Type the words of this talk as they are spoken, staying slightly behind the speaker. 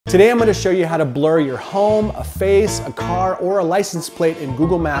Today I'm going to show you how to blur your home, a face, a car, or a license plate in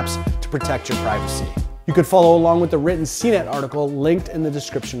Google Maps to protect your privacy. You could follow along with the written CNET article linked in the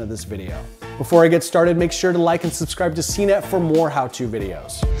description of this video. Before I get started, make sure to like and subscribe to CNET for more how-to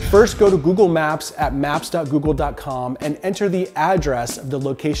videos. First, go to Google Maps at maps.google.com and enter the address of the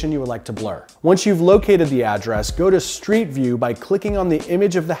location you would like to blur. Once you've located the address, go to Street View by clicking on the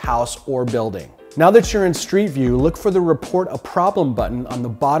image of the house or building. Now that you're in Street View, look for the Report a Problem button on the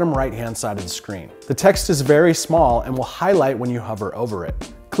bottom right-hand side of the screen. The text is very small and will highlight when you hover over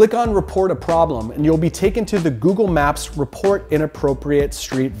it. Click on Report a Problem and you'll be taken to the Google Maps Report Inappropriate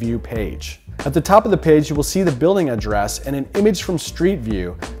Street View page. At the top of the page, you will see the building address and an image from Street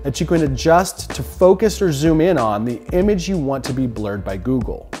View that you can adjust to focus or zoom in on the image you want to be blurred by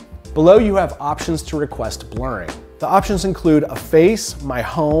Google. Below, you have options to request blurring. The options include a face, my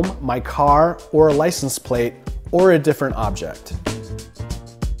home, my car, or a license plate, or a different object.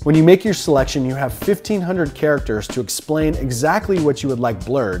 When you make your selection, you have 1,500 characters to explain exactly what you would like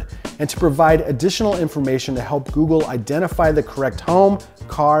blurred and to provide additional information to help Google identify the correct home,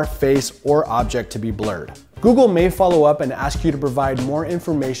 car, face, or object to be blurred. Google may follow up and ask you to provide more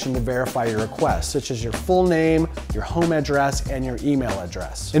information to verify your request, such as your full name, your home address, and your email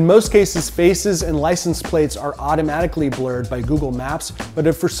address. In most cases, faces and license plates are automatically blurred by Google Maps, but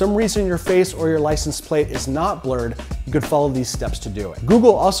if for some reason your face or your license plate is not blurred, you could follow these steps to do it.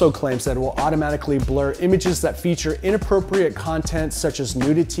 Google also claims that it will automatically blur images that feature inappropriate content such as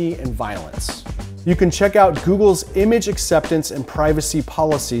nudity and violence. You can check out Google's image acceptance and privacy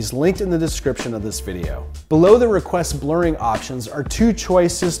policies linked in the description of this video. Below the request blurring options are two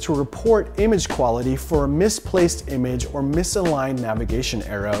choices to report image quality for a misplaced image or misaligned navigation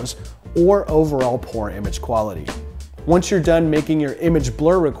arrows or overall poor image quality. Once you're done making your image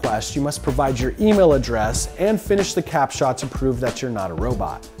blur request, you must provide your email address and finish the CAPTCHA to prove that you're not a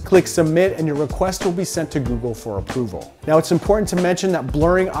robot. Click Submit and your request will be sent to Google for approval. Now, it's important to mention that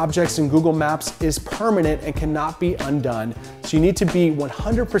blurring objects in Google Maps is permanent and cannot be undone, so you need to be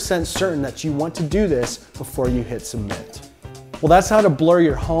 100% certain that you want to do this before you hit Submit. Well, that's how to blur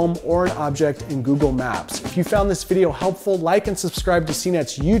your home or an object in Google Maps. If you found this video helpful, like and subscribe to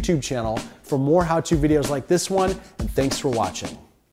CNET's YouTube channel for more how-to videos like this one, and thanks for watching.